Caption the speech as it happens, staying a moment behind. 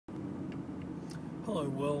Hello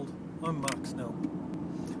world, I'm Mark Snell.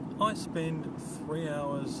 I spend 3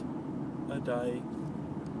 hours a day,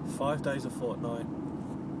 5 days a fortnight,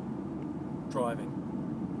 driving.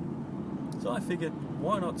 So I figured,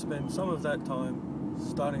 why not spend some of that time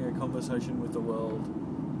starting a conversation with the world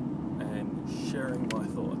and sharing my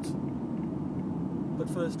thoughts.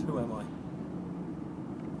 But first, who am I?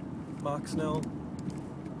 Mark Snell,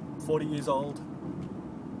 40 years old,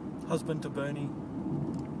 husband to Bernie,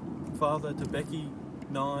 father to Becky,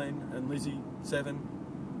 9, and Lizzie, 7.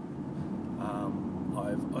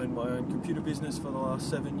 I've owned my own computer business for the last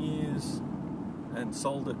 7 years and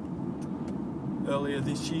sold it earlier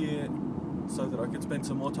this year so that I could spend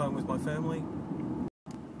some more time with my family.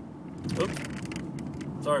 Oops,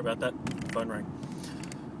 sorry about that, phone rang.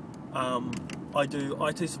 I do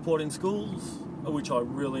IT support in schools, which I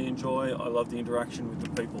really enjoy. I love the interaction with the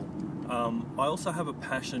people. I also have a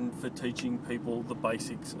passion for teaching people the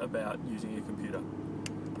basics about using a computer.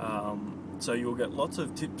 So you'll get lots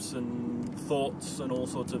of tips and thoughts and all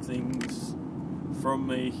sorts of things from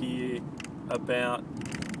me here about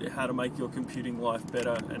how to make your computing life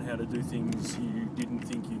better and how to do things you didn't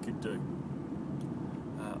think you could do.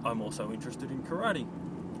 I'm also interested in karate.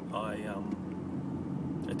 I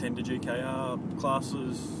attend GKR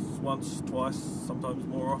classes once, twice, sometimes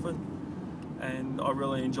more often, and I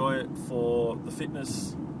really enjoy it for the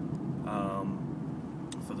fitness,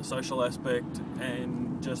 for the social aspect,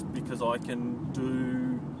 and just because I can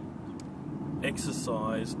do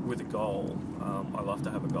exercise with a goal. I love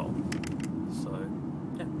to have a goal. So,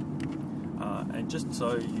 yeah. And just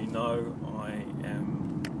so you know, I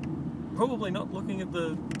am probably not looking at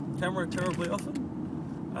the camera terribly often,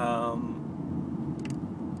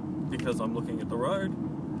 because I'm looking at the road.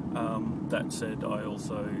 That said, I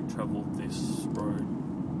also travel this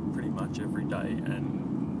road pretty much every day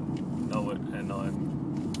and know it, and I'm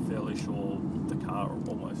fairly sure the car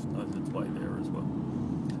almost knows its way there as well.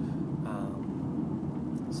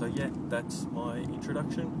 So yeah, that's my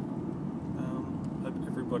introduction. Hope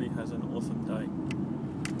everybody has an awesome day,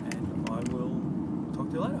 and I will talk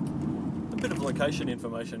to you later. A bit of location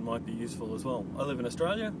information might be useful as well. I live in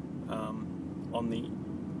Australia, on the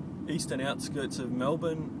eastern outskirts of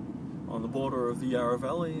Melbourne, on the border of the Yarra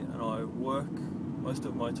Valley, and I work most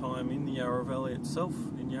of my time in the Yarra Valley itself,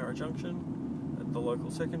 in Yarra Junction, at the local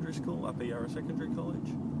secondary school, Upper Yarra Secondary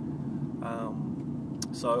College.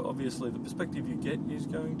 So obviously the perspective you get is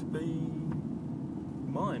going to be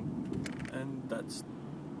mine, and that's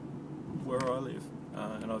where I live.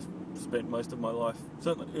 And I've spent most of my life,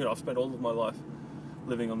 certainly, I've spent all of my life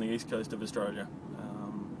living on the east coast of Australia,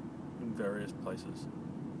 in various places.